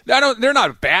season, they're not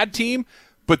a bad team,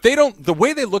 but they don't. The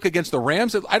way they look against the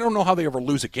Rams, I don't know how they ever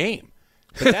lose a game.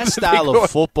 But that style of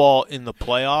football in the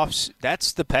playoffs,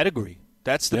 that's the pedigree.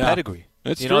 That's the pedigree.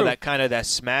 That's true. That kind of that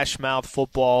smash mouth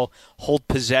football, hold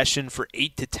possession for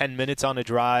 8 to 10 minutes on a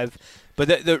drive.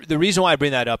 But the reason why I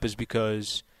bring that up is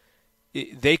because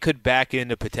they could back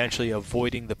into potentially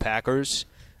avoiding the Packers,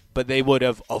 but they would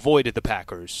have avoided the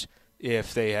Packers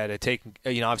if they had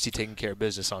obviously taken care of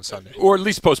business on Sunday. Or at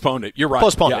least postponed it. You're right.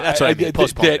 Postponed it. That's what I mean.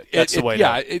 Postponed it. That's the way.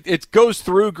 Yeah, it goes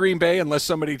through Green Bay unless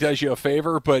somebody does you a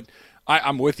favor, but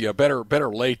I'm with you. Better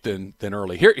late than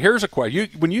early. Here's a question.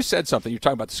 When you said something, you're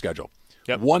talking about the schedule.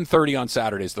 Yep. 1:30 on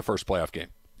Saturday is the first playoff game.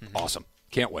 Mm-hmm. Awesome.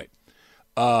 Can't wait.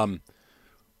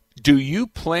 Do you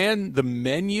plan the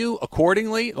menu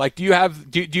accordingly? Like, do you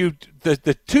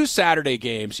the 2 Saturday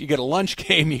games? You get a lunch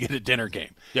game, you get a dinner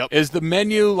game. Yep. Is the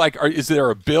menu is there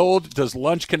a build? Does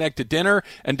lunch connect to dinner,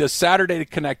 and does Saturday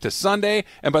connect to Sunday?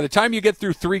 And by the time you get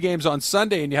through 3 games on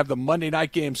Sunday and you have the Monday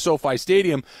night game, SoFi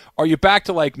Stadium, are you back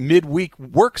to like midweek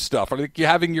work stuff? Are you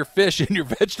having your fish and your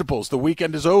vegetables? The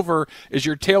weekend is over. Is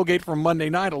your tailgate from Monday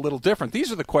night a little different?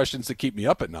 These are the questions that keep me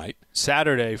up at night.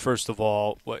 Saturday, first of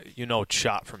all, it's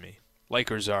shot for me.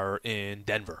 Lakers are in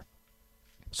Denver,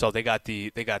 so they got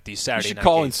the Saturday night. You should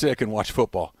call game. in sick and watch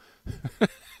football.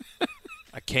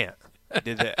 I can't. I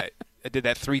did that. I did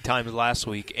that 3 times last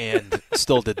week and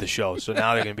still did the show. So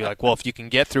now they're going to be like, well, if you can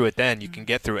get through it then, you can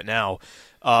get through it now.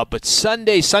 But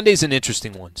Sunday's an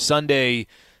interesting one. Sunday,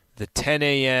 the 10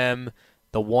 a.m.,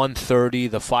 the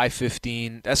 1:30, the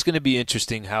 5:15. That's going to be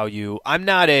interesting how you –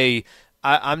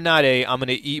 I'm going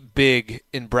to eat big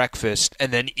in breakfast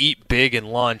and then eat big in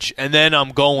lunch, and then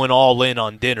I'm going all in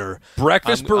on dinner.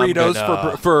 Breakfast burritos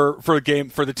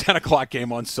for the 10 o'clock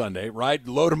game on Sunday, right?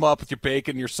 Load them up with your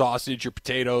bacon, your sausage, your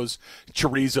potatoes,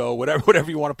 chorizo,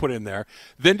 whatever you want to put in there.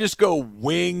 Then just go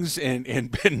wings and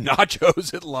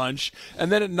nachos at lunch,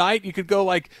 and then at night you could go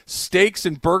like steaks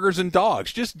and burgers and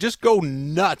dogs. Just go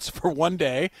nuts for one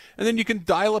day, and then you can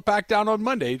dial it back down on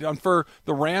Monday. For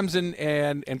the Rams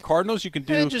and Cardinals, you can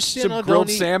do some grilled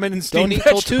salmon and steamed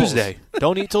vegetables.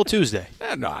 Don't eat till Tuesday.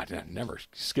 No, I never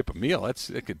skip a meal.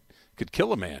 It could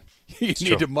kill a man. You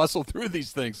need to muscle through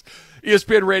these things.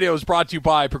 ESPN Radio is brought to you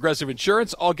by Progressive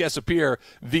Insurance. All guests appear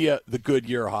via the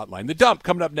Goodyear hotline. The Dump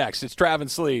coming up next. It's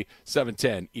Travis Lee,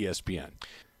 710 ESPN.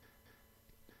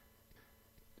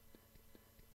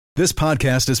 This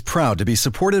podcast is proud to be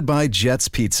supported by Jets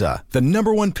Pizza, the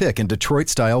 #1 pick in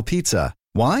Detroit-style pizza.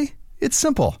 Why? It's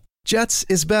simple. Jets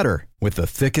is better. With the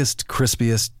thickest,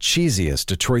 crispiest, cheesiest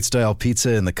Detroit-style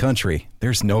pizza in the country,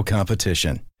 there's no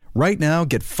competition. Right now,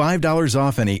 get $5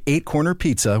 off any 8-corner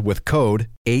pizza with code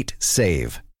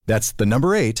 8SAVE. That's the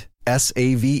number 8,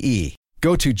 S-A-V-E.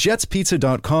 Go to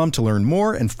jetspizza.com to learn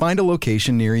more and find a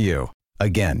location near you.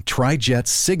 Again, try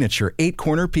Jet's signature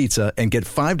 8-corner pizza and get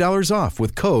 $5 off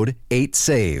with code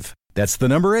 8SAVE. That's the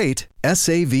number 8,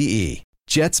 S-A-V-E.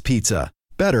 Jet's Pizza.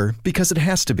 Better because it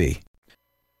has to be.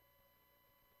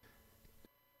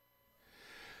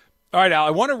 All right, Al, I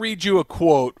want to read you a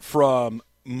quote from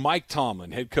Mike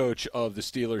Tomlin, head coach of the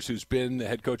Steelers, who's been the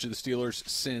head coach of the Steelers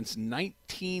since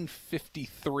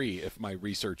 1953, if my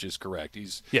research is correct.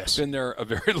 He's been there a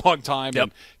very long time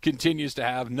and continues to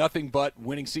have nothing but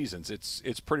winning seasons.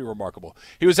 It's pretty remarkable.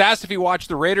 He was asked if he watched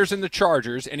the Raiders and the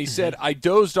Chargers, and he said, I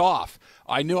dozed off.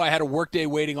 I knew I had a workday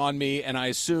waiting on me, and I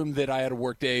assumed that I had a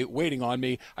workday waiting on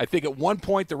me. I think at one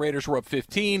point the Raiders were up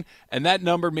 15, and that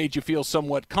number made you feel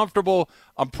somewhat comfortable.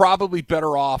 I'm probably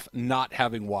better off not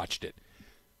having watched it.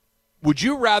 Would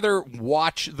you rather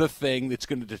watch the thing that's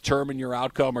going to determine your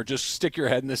outcome or just stick your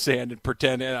head in the sand and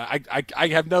pretend, I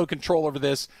have no control over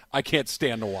this, I can't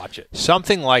stand to watch it?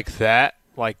 Something like that,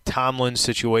 like Tomlin's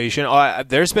situation.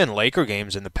 There's been Laker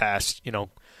games in the past,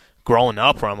 growing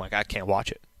up where I'm like, I can't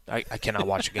watch it. I cannot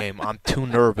watch a game. I'm too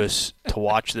nervous to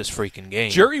watch this freaking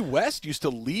game. Jerry West used to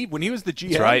leave when he was the GM.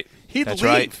 That's right. He'd That's leave.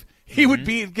 Right. He would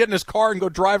get in his car and go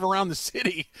drive around the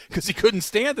city because he couldn't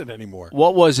stand it anymore.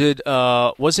 What was it?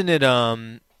 Wasn't it?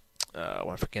 I'm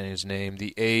forgetting his name.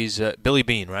 The A's, Billy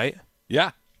Beane, right?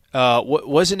 Yeah.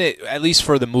 Wasn't it, at least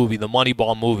for the movie, the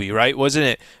Moneyball movie, right? Wasn't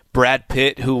it Brad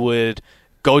Pitt who would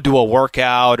go do a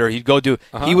workout, or he'd go do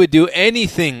he would do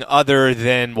anything other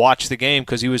than watch the game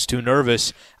because he was too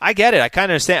nervous? I get it. I kind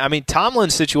of understand. I mean,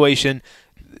 Tomlin's situation,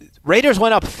 Raiders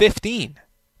went up 15.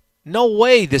 No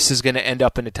way this is going to end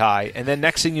up in a tie. And then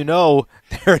next thing you know,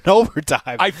 they're in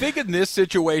overtime. I think in this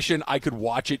situation, I could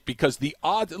watch it because the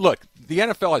odds – look, the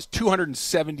NFL has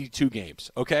 272 games,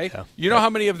 okay? Yeah. You know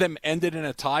how many of them ended in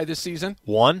a tie this season?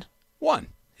 One?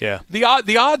 Yeah. The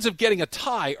odds of getting a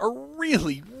tie are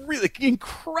really, really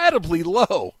incredibly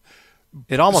low.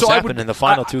 It almost So happened in the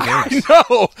final two games. I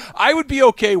know. I would be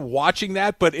okay watching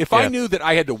that, but if I knew that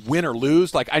I had to win or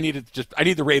lose, like I need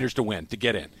the Raiders to win to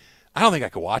get in. I don't think I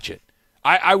could watch it.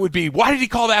 I would be. Why did he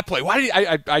call that play? Why did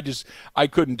I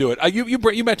couldn't do it.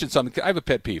 You mentioned something. I have a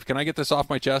pet peeve. Can I get this off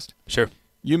my chest? Sure.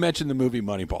 You mentioned the movie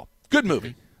Moneyball. Good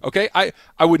movie. Okay. I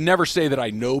would never say that I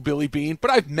know Billy Beane, but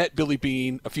I've met Billy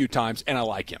Beane a few times and I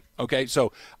like him. Okay.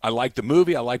 So I like the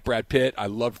movie. I like Brad Pitt. I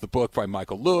loved the book by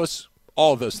Michael Lewis.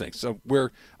 All of those things. So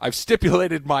I've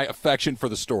stipulated my affection for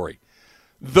the story.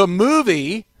 The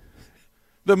movie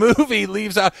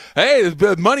leaves out, hey,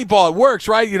 the Moneyball, it works,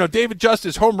 right? You know, David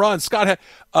Justice, home run, Scott,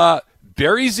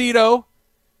 Barry Zito,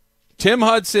 Tim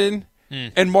Hudson,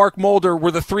 and Mark Mulder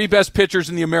were the three best pitchers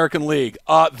in the American League.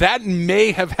 That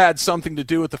may have had something to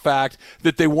do with the fact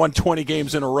that they won 20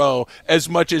 games in a row as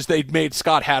much as they'd made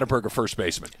Scott Hatteberg a first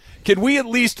baseman. Can we at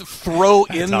least throw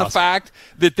in the fact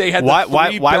that they had the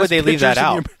three why best would they leave that pitchers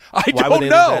out? I Why don't would they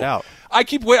know. leave that out? I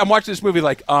keep waiting. I'm watching this movie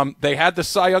like they had the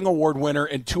Cy Young Award winner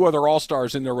and two other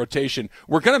All-Stars in their rotation.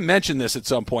 We're going to mention this at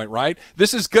some point, right?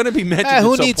 This is going to be mentioned at some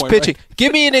point. Who needs pitching? Right?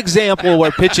 Give me an example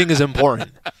where pitching is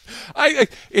important.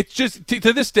 It's just,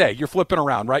 to this day, you're flipping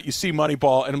around, right? You see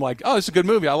Moneyball, and I'm like, oh, this is a good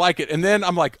movie. I like it. And then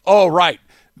I'm like, oh, right.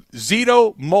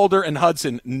 Zito, Mulder, and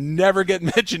Hudson never get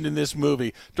mentioned in this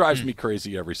movie. Drives me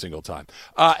crazy every single time.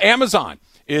 Amazon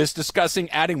is discussing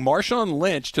adding Marshawn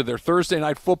Lynch to their Thursday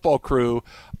Night Football crew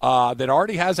that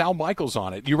already has Al Michaels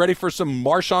on it. You ready for some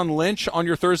Marshawn Lynch on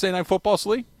your Thursday Night Football,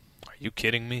 Slee? Are you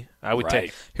kidding me? I would Right.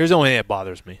 take. Here's the only thing that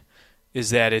bothers me is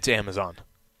that it's Amazon.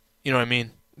 You know what I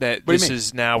mean? That What do you this mean?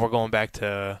 is now we're going back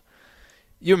to.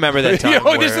 You remember that time?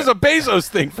 where, This is a Bezos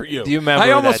thing for you. Do you remember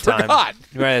I almost that time? forgot.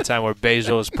 You remember that time where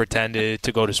Bezos pretended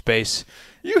to go to space,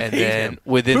 You and hate then him.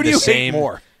 within Who do the you same hate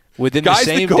more? within Guys the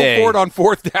same that go day, for it on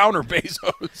fourth down or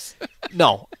Bezos?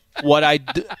 No, what I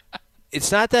do,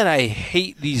 it's not that I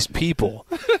hate these people,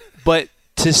 but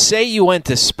to say you went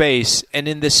to space and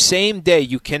in the same day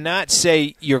you cannot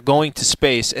say you're going to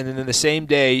space and then in the same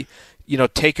day, you know,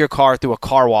 take your car through a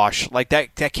car wash. Like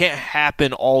that can't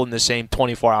happen all in the same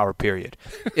 24-hour period.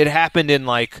 It happened in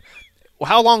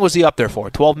how long was he up there for?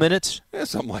 12 minutes? Yeah,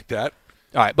 something like that.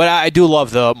 All right, but I do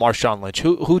love the Marshawn Lynch.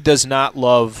 Who does not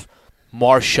love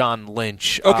Marshawn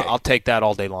Lynch? Okay. I'll take that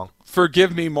all day long.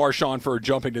 Forgive me, Marshawn, for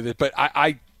jumping to this, but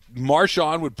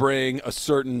Marshawn would bring a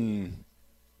certain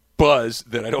buzz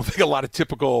that I don't think a lot of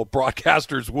typical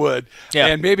broadcasters would,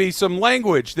 and maybe some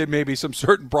language that maybe some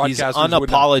certain broadcasters He's would not.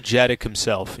 unapologetic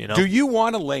himself, you know. Do you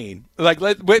want a lane?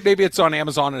 Maybe it's on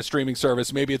Amazon and a streaming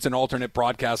service. Maybe it's an alternate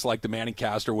broadcast like the Manning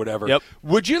Cast or whatever. Yep.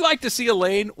 Would you like to see a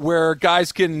lane where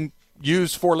guys can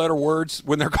use four-letter words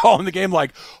when they're calling the game,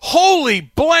 like, holy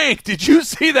blank, did you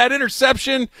see that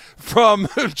interception from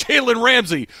Jalen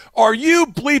Ramsey? Are you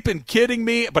bleeping kidding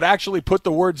me? But actually put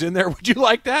the words in there. Would you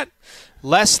like that?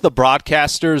 Less the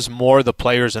broadcasters, more the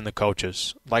players and the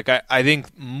coaches. I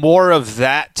think more of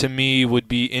that to me would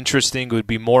be interesting, would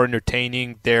be more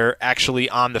entertaining. They're actually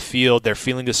on the field. They're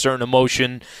feeling a certain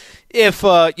emotion. If,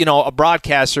 a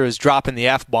broadcaster is dropping the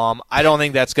F-bomb, I don't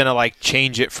think that's going to,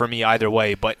 change it for me either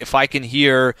way. But if I can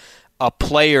hear a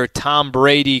player, Tom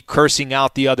Brady, cursing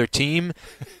out the other team,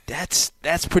 that's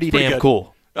pretty damn good.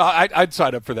 cool. I'd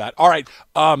sign up for that. All right.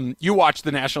 You watched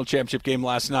the national championship game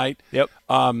last night. Yep.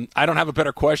 I don't have a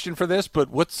better question for this, but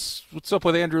what's up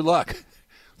with Andrew Luck?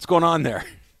 What's going on there?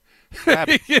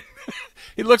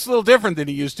 He looks a little different than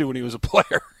he used to when he was a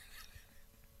player.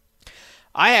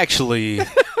 I actually...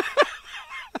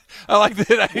 I like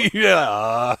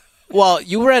that. Well,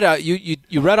 you read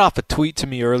off a tweet to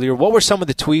me earlier. What were some of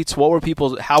the tweets? What were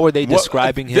people? How were they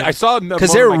describing him? I saw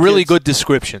because they're really good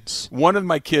descriptions. One of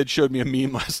my kids showed me a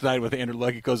meme last night with Andrew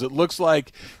Luck. He goes, "It looks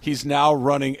like he's now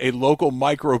running a local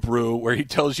microbrew where he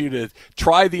tells you to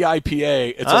try the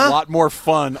IPA. It's a lot more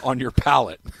fun on your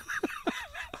palate."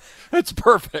 It's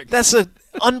perfect. That's an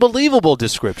unbelievable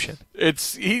description.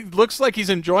 He looks like he's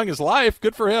enjoying his life.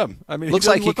 Good for him. I mean, looks he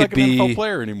doesn't like look he could like an be NFL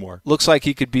player anymore. Looks like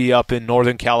he could be up in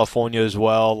Northern California as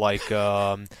well, like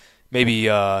maybe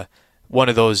one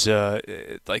of those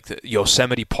like the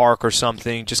Yosemite Park or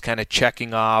something, just kind of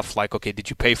checking off, like, okay, did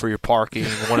you pay for your parking?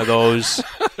 One of those.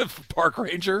 Park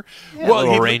ranger? Yeah, well, a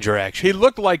little ranger action. He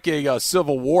looked like a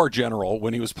Civil War general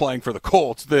when he was playing for the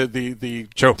Colts. The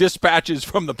dispatches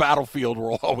from the battlefield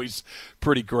were always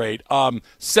pretty great.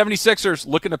 76ers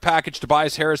looking to package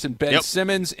Tobias Harris and Ben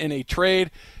Simmons in a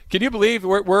trade. Can you believe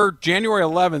we're January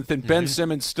 11th and Ben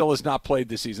Simmons still has not played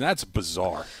this season? That's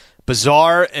bizarre.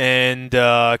 And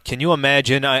can you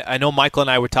imagine? I know Michael and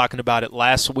I were talking about it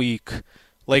last week.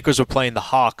 Lakers were playing the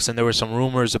Hawks, and there were some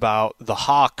rumors about the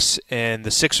Hawks and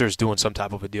the Sixers doing some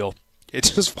type of a deal.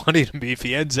 It's just funny to me if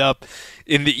he ends up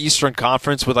in the Eastern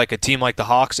Conference with like a team like the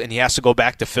Hawks and he has to go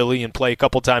back to Philly and play a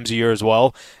couple times a year as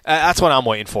well. That's what I'm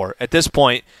waiting for. At this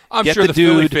point, I'm sure the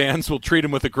Philly fans will treat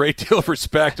him with a great deal of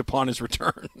respect upon his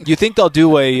return. You think they'll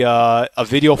do a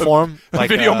video for him? Like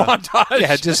a video montage?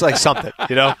 Yeah, just like something,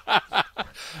 you know?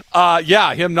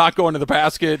 Him not going to the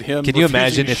basket, him Can you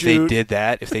imagine if shoot. they did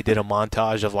that, if they did a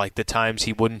montage of like the times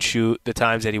he wouldn't shoot, the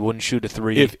times that he wouldn't shoot a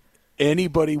three? If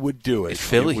anybody would do it,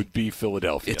 Philly. It would be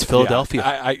Philadelphia. It's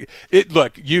Philadelphia. Yeah.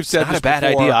 Look, you've said it's this not a bad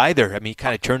before. idea either. I mean, he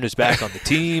kind of turned his back on the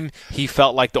team. He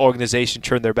felt like the organization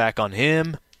turned their back on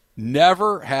him.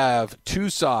 Never have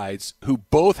two sides who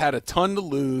both had a ton to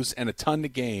lose and a ton to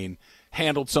gain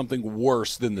handled something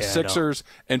worse than the Sixers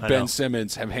and Ben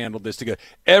Simmons have handled this together.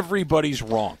 Everybody's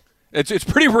wrong. It's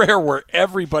pretty rare where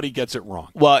everybody gets it wrong.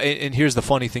 Well, and here's the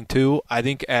funny thing, too. I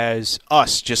think as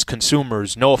us, just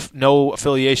consumers, no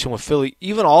affiliation with Philly,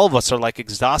 even all of us are, like,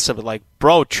 exhausted. Like,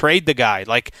 bro, trade the guy.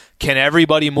 Like, can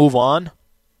everybody move on?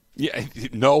 Yeah,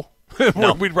 no.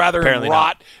 We'd rather apparently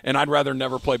rot, not. and I'd rather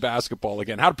never play basketball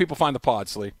again. How do people find the pod,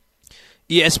 Slee?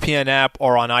 ESPN app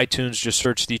or on iTunes, just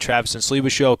search The Travis and Sleva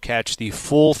Show. Catch the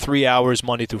full 3 hours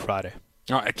Monday through Friday.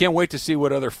 All right, I can't wait to see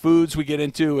what other foods we get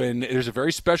into, and there's a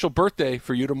very special birthday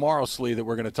for you tomorrow, Slee, that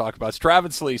we're going to talk about. It's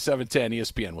Travis Slee, 710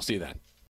 ESPN. We'll see you then.